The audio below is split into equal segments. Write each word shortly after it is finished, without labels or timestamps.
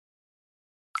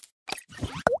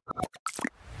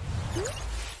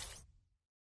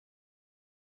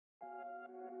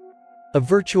A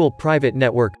virtual private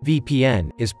network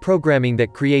 (VPN) is programming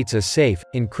that creates a safe,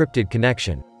 encrypted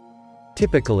connection.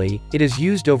 Typically, it is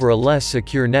used over a less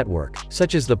secure network,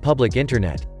 such as the public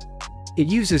internet. It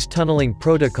uses tunneling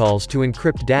protocols to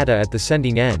encrypt data at the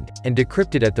sending end, and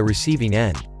decrypt it at the receiving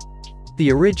end.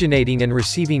 The originating and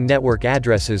receiving network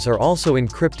addresses are also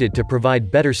encrypted to provide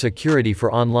better security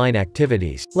for online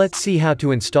activities. Let's see how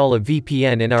to install a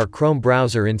VPN in our Chrome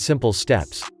browser in simple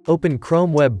steps. Open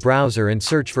Chrome web browser and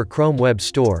search for Chrome Web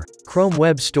Store. Chrome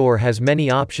Web Store has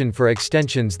many options for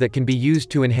extensions that can be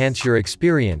used to enhance your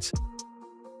experience.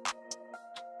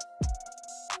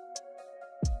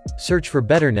 Search for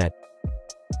BetterNet.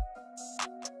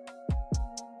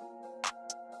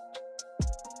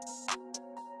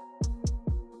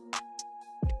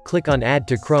 Click on Add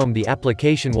to Chrome. The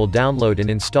application will download and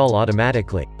install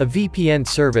automatically. A VPN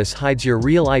service hides your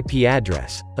real IP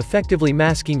address, effectively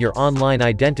masking your online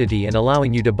identity and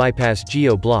allowing you to bypass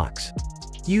geo-blocks.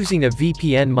 Using a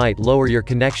VPN might lower your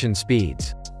connection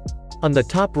speeds. On the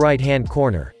top right-hand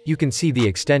corner, you can see the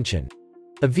extension.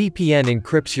 A VPN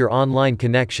encrypts your online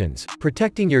connections,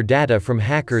 protecting your data from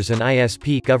hackers and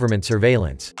ISP government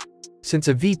surveillance. Since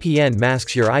a VPN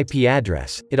masks your IP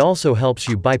address, it also helps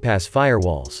you bypass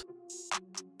firewalls.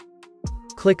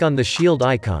 Click on the shield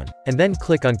icon, and then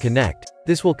click on Connect.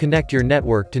 This will connect your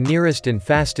network to nearest and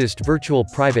fastest virtual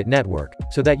private network,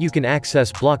 so that you can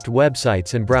access blocked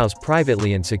websites and browse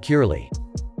privately and securely.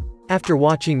 After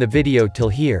watching the video till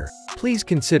here, please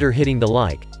consider hitting the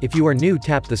like. If you are new,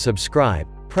 tap the subscribe,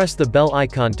 press the bell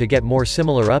icon to get more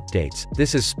similar updates.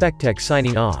 This is SpecTech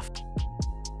signing off.